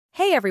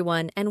Hey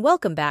everyone, and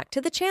welcome back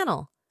to the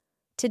channel.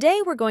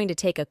 Today we're going to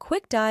take a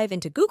quick dive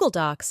into Google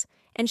Docs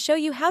and show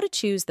you how to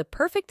choose the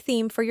perfect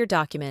theme for your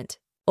document.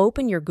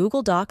 Open your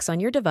Google Docs on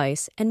your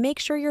device and make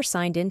sure you're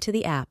signed into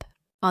the app.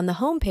 On the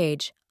home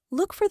page,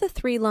 look for the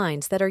three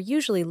lines that are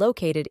usually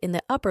located in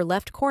the upper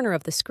left corner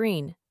of the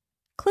screen.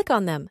 Click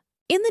on them.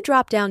 In the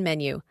drop-down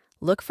menu,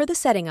 look for the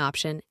Setting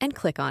option and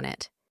click on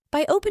it.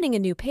 By opening a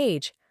new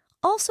page,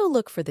 also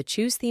look for the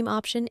Choose Theme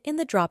option in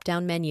the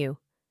drop-down menu.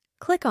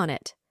 Click on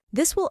it.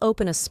 This will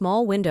open a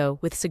small window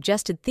with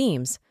suggested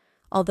themes.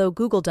 Although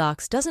Google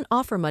Docs doesn't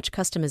offer much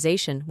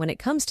customization when it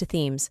comes to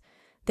themes,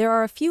 there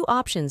are a few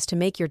options to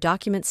make your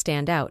document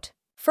stand out.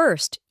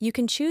 First, you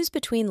can choose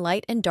between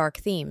light and dark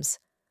themes.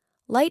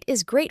 Light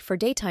is great for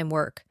daytime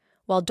work,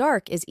 while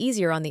dark is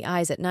easier on the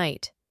eyes at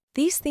night.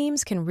 These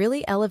themes can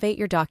really elevate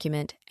your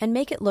document and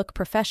make it look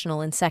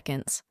professional in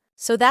seconds.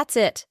 So that's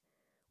it.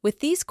 With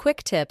these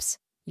quick tips,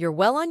 you're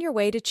well on your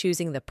way to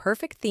choosing the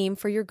perfect theme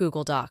for your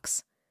Google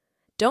Docs.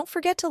 Don't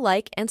forget to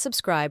like and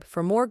subscribe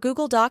for more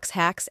Google Docs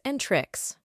hacks and tricks.